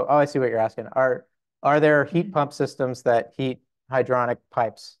so oh, I see what you're asking. Are there heat pump systems that heat hydronic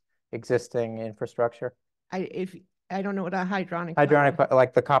pipes, existing infrastructure? I don't know what a hydronic pipe,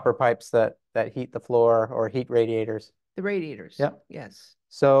 like the copper pipes that heat the floor or heat radiators. The radiators. Yep. Yes.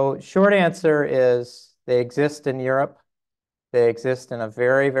 So short answer is they exist in Europe. They exist in a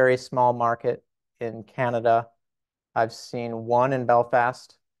very, very small market in Canada. I've seen one in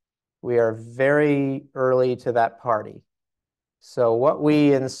Belfast. We are very early to that party. So what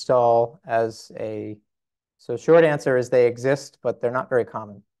we install so short answer is they exist, but they're not very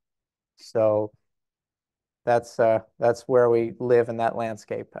common. So that's where we live in that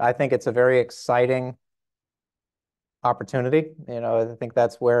landscape. I think it's a very exciting opportunity. I think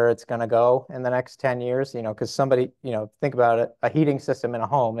that's where it's going to go in the next 10 years, because somebody, think about it, a heating system in a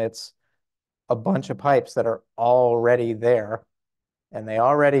home, it's a bunch of pipes that are already there and they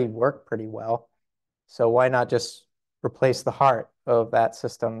already work pretty well. So why not just replace the heart of that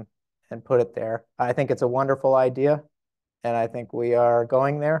system and put it there? I think it's a wonderful idea, and I think we are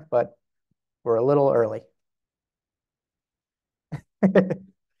going there, but we're a little early. Another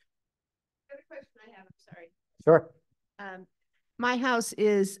question I have, I'm sorry. Sure. My house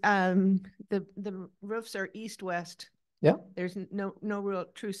is the roofs are east-west. Yeah. There's no real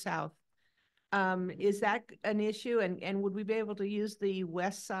true south. Is that an issue? And would we be able to use the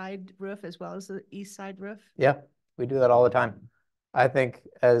west side roof as well as the east side roof? Yeah, we do that all the time. I think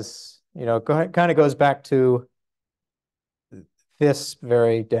kind of goes back to this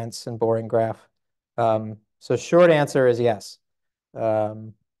very dense and boring graph. So short answer is yes.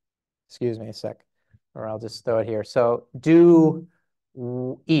 Excuse me a sec, or I'll just throw it here. So due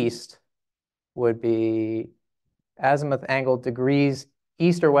east would be azimuth angle degrees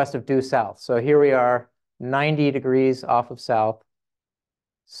east or west of due south. So here we are 90 degrees off of south.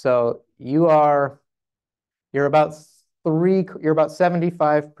 So you're about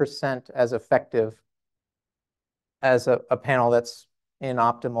 75% as effective as a panel that's in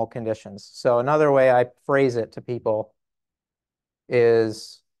optimal conditions. So another way I phrase it to people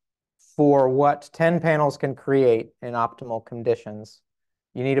is, for what 10 panels can create in optimal conditions,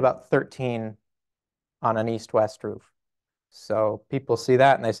 you need about 13 on an east-west roof. So people see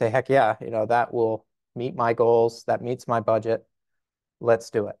that and they say, heck yeah, that will meet my goals, that meets my budget, let's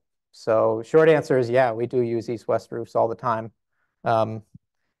do it. So short answer is yeah, we do use east-west roofs all the time.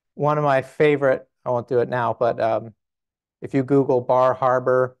 One of my favorite, I won't do it now, but if you Google Bar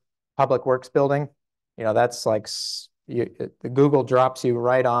Harbor Public Works Building, that's like the Google drops you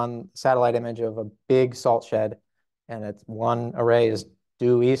right on satellite image of a big salt shed, and it's one array is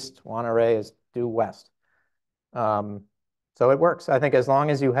due east, one array is due west. So it works. I think as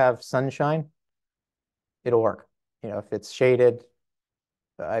long as you have sunshine, it'll work. If it's shaded,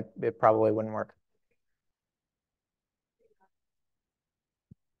 it probably wouldn't work.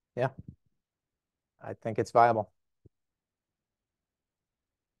 Yeah, I think it's viable.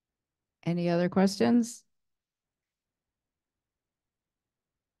 Any other questions?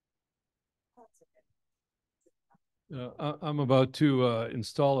 I'm about to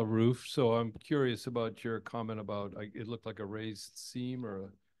install a roof, so I'm curious about your comment about it looked like a raised seam,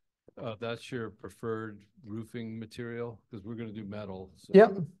 or that's your preferred roofing material, because we're going to do metal. So.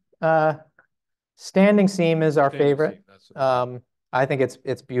 Yep. Standing seam is our Standing favorite. seam, I think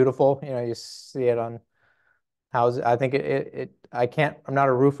it's beautiful. You know, you see it on houses. I think I'm not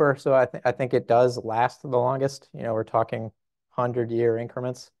a roofer, so I think it does last the longest. You know, we're talking 100-year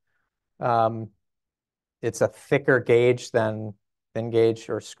increments. It's a thicker gauge than thin gauge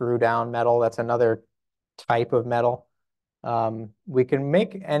or screw down metal. That's another type of metal. We can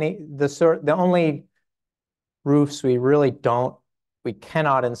make the only roofs we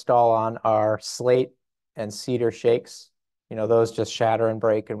cannot install on are slate and cedar shakes. You know, those just shatter and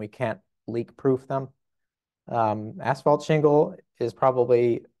break, and we can't leak proof them. Asphalt shingle is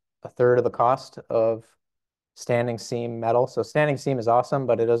probably a third of the cost of standing seam metal. So standing seam is awesome,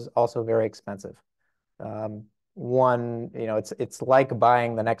 but it is also very expensive. It's like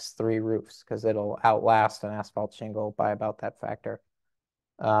buying the next 3 roofs because it'll outlast an asphalt shingle by about that factor.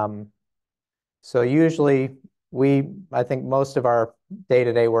 So usually I think most of our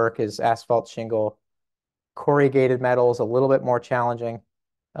day-to-day work is asphalt shingle. Corrugated metal is a little bit more challenging.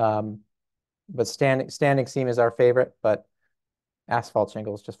 But standing seam is our favorite, but asphalt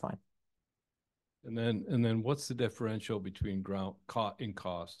shingle is just fine. And then what's the differential between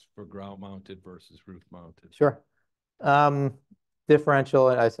cost for ground mounted versus roof mounted? Sure. Differential,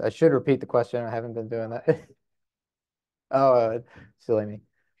 and I should repeat the question. I haven't been doing that. Oh, silly me.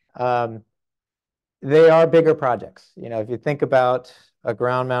 They are bigger projects. You know, if you think about a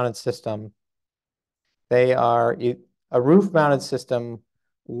ground mounted system, a roof mounted system,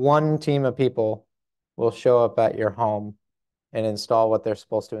 one team of people will show up at your home and install what they're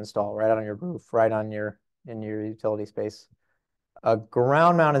supposed to install right on your roof, right on in your utility space. A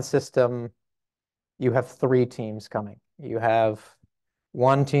ground mounted system, you have 3 teams coming. You have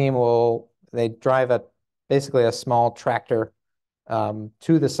one team they drive basically a small tractor to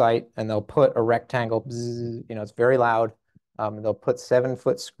the site, and they'll put a rectangle, bzz, you know, it's very loud. They'll put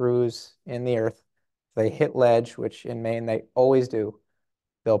 7-foot screws in the earth. If they hit ledge, which in Maine they always do,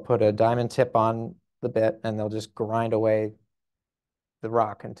 they'll put a diamond tip on the bit, and they'll just grind away the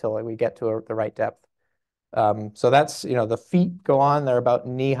rock until we get to the right depth. So that's, you know, the feet go on, they're about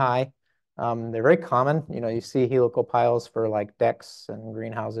knee high. They're very common. You know, you see helical piles for like decks and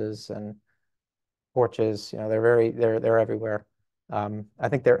greenhouses and porches. You know, they're everywhere. I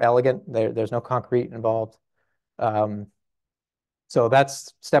think they're elegant. There's no concrete involved. So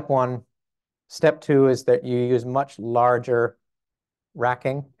that's step 1. Step 2 is that you use much larger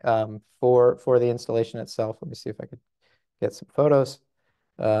racking for the installation itself. Let me see if I could get some photos.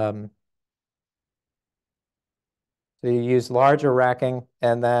 So you use larger racking,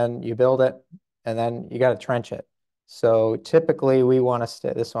 and then you build it, and then you got to trench it. So typically we want to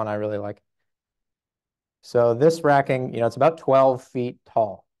stay, this one I really like. So this racking, you know, it's about 12 feet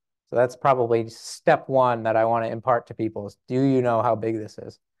tall. So that's probably step 1 that I want to impart to people is, do you know how big this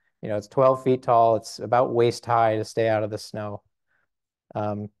is? You know, it's 12 feet tall. It's about waist high to stay out of the snow.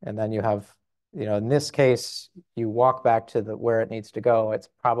 And then you have, you know, in this case, you walk back to where it needs to go. It's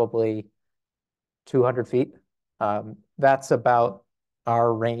probably 200 feet. That's about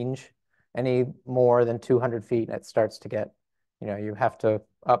our range. Any more than 200 feet, it starts to get, you know, you have to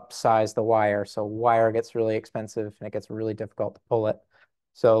upsize the wire. So wire gets really expensive and it gets really difficult to pull it.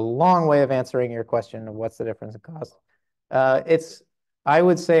 So long way of answering your question of what's the difference in cost. I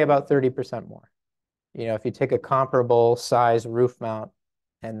would say about 30% more. You know, if you take a comparable size roof mount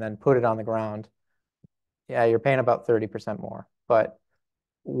and then put it on the ground, yeah, you're paying about 30% more. But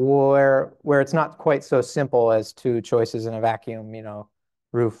where it's not quite so simple as 2 choices in a vacuum, you know,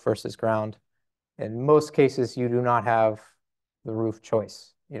 roof versus ground. In most cases, you do not have the roof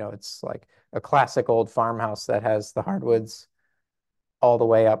choice. You know, it's like a classic old farmhouse that has the hardwoods all the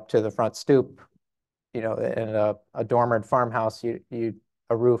way up to the front stoop. You know, in a dormered farmhouse, a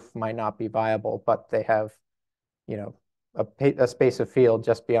roof might not be viable, but they have, you know, a space of field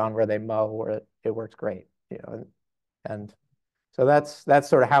just beyond where they mow where it works great. You know, and so that's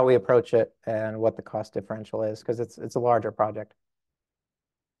sort of how we approach it and what the cost differential is, because it's a larger project.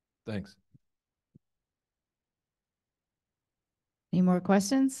 Thanks. Any more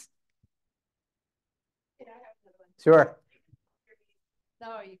questions? Sure.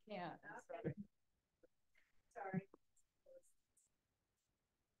 No, you can't. Sorry.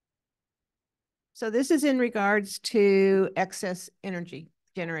 So this is in regards to excess energy.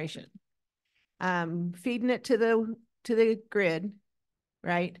 generation. Feeding it to the grid,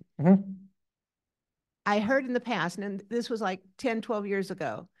 right? Mhm. I heard in the past, and this was like 10, 12 years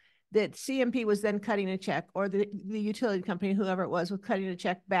ago, that CMP was then cutting a check, or the utility company, whoever it was cutting a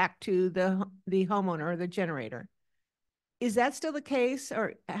check back to the homeowner or the generator. Is that still the case,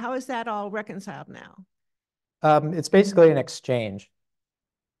 or how is that all reconciled now? It's basically an exchange.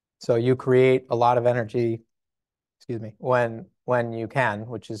 So you create a lot of energy, excuse me, when you can,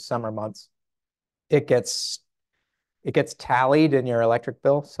 which is summer months. It gets tallied in your electric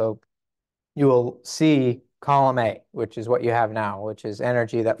bill. So you will see column A, which is what you have now, which is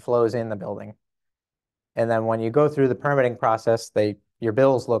energy that flows in the building. And then when you go through the permitting process, your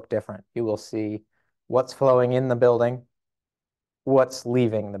bills look different. You will see what's flowing in the building, what's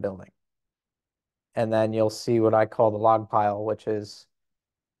leaving the building. And then you'll see what I call the log pile, which is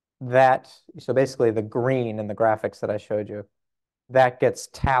that. So basically the green in the graphics that I showed you, that gets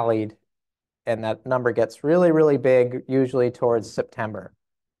tallied, and that number gets really, really big, usually towards September.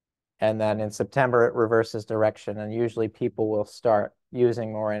 And then in September, it reverses direction, and usually people will start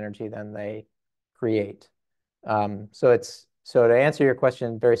using more energy than they create. So to answer your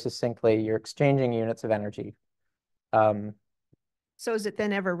question very succinctly, you're exchanging units of energy. So is it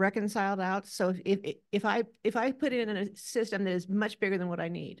then ever reconciled out? So if I put in a system that is much bigger than what I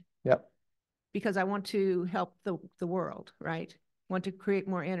need, Yep. because I want to help the world, right? Want to create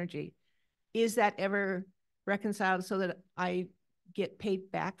more energy, is that ever reconciled so that I get paid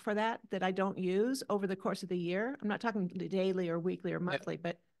back for that I don't use over the course of the year? I'm not talking daily or weekly or monthly,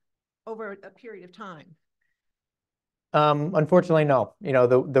 but over a period of time. Unfortunately, no. You know,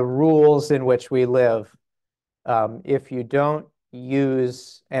 the rules in which we live, if you don't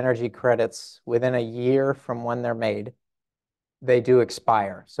use energy credits within a year from when they're made, they do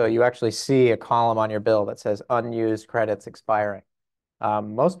expire. So you actually see a column on your bill that says unused credits expiring.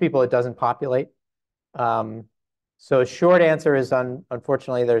 Most people, it doesn't populate. So short answer is,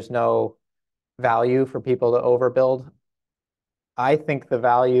 unfortunately, there's no value for people to overbuild. I think the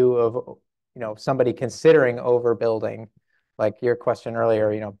value of, somebody considering overbuilding, like your question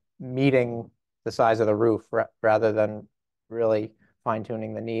earlier, meeting the size of the roof rather than really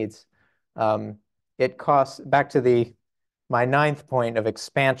fine-tuning the needs. It costs, back to my ninth point of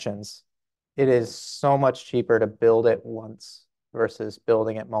expansions, it is so much cheaper to build it once versus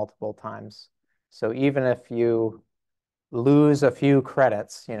building it multiple times. So even if you lose a few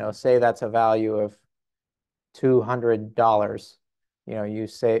credits, say that's a value of $200, you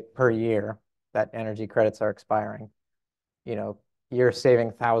say per year that energy credits are expiring, you're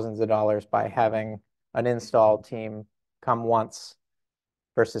saving thousands of dollars by having an install team come once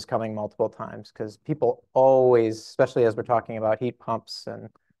versus coming multiple times. Because people always, especially as we're talking about heat pumps and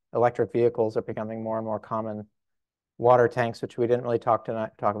electric vehicles are becoming more and more common, water tanks, which we didn't really talk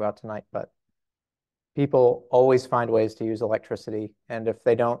about tonight, but people always find ways to use electricity. And if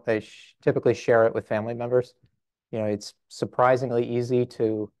they don't, they typically share it with family members. It's surprisingly easy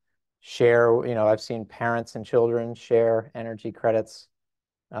to share. I've seen parents and children share energy credits.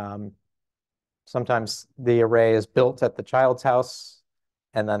 Sometimes the array is built at the child's house,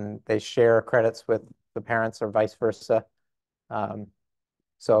 and then they share credits with the parents or vice versa.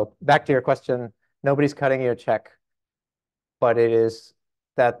 So back to your question, nobody's cutting you a check, but it is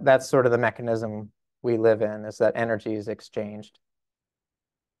that's sort of the mechanism we live in, is that energy is exchanged.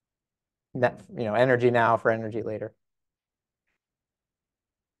 Energy now for energy later.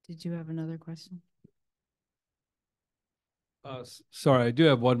 Did you have another question? Sorry, I do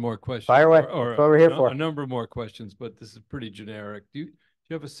have one more question. Fire away. That's what we're here for. A number more questions, but this is pretty generic. Do you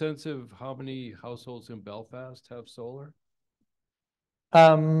have a sense of how many households in Belfast have solar?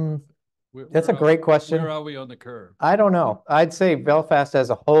 That's a great question. Where are we on the curve? I don't know. I'd say Belfast as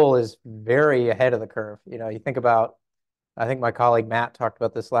a whole is very ahead of the curve. You think about, I think my colleague Matt talked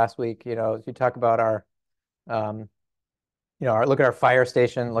about this last week. You talk about our look at our fire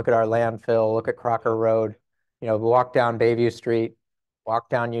station, look at our landfill, look at Crocker Road, walk down Bayview Street, walk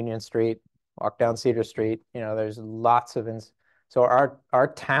down Union Street, walk down Cedar Street. There's lots of, so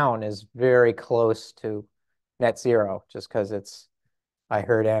our town is very close to net zero, just because I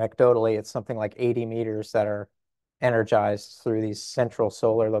heard anecdotally, it's something like 80 meters that are energized through these central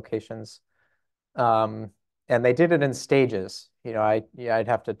solar locations. And they did it in stages. I'd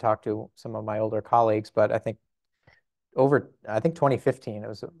have to talk to some of my older colleagues, but I think 2015, it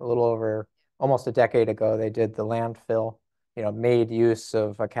was a little over almost a decade ago, they did the landfill, made use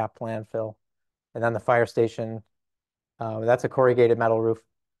of a capped landfill. And then the fire station, that's a corrugated metal roof.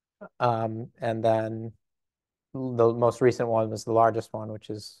 And then the most recent one was the largest one, which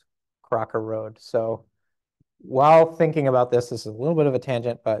is Crocker Road. So while thinking about this is a little bit of a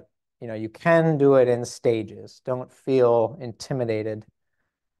tangent, but you know, you can do it in stages. Don't feel intimidated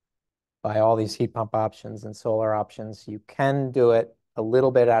by all these heat pump options and solar options. You can do it a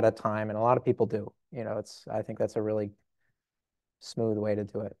little bit at a time, and a lot of people do. You know, I think that's a really smooth way to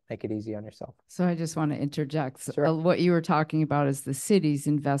do it. Make it easy on yourself. So I just want to interject. So, Sure. what you were talking about is the city's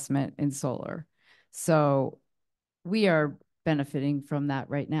investment in solar. So we are benefiting from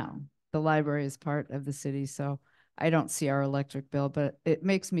that right now. The library is part of the city, so I don't see our electric bill, but it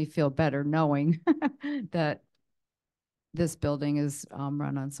makes me feel better knowing that this building is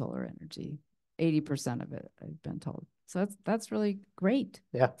run on solar energy. 80% of it, I've been told. So that's really great.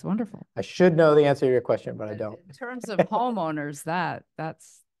 Yeah. It's wonderful. I should know the answer to your question, but I don't. In terms of homeowners,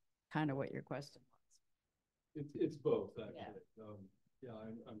 that's kind of what your question was. It's both, actually. Yeah,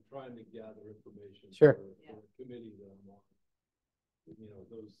 I'm trying to gather information. Sure. For the committee that I'm on. You know,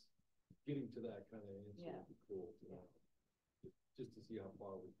 those getting to that kind of answer would be cool. You know, just to see how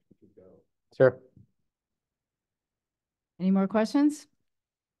far we could go. Sure. Any more questions?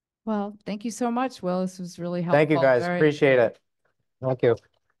 Well, thank you so much, Will. This was really helpful. Thank you, guys. Appreciate it. Thank you.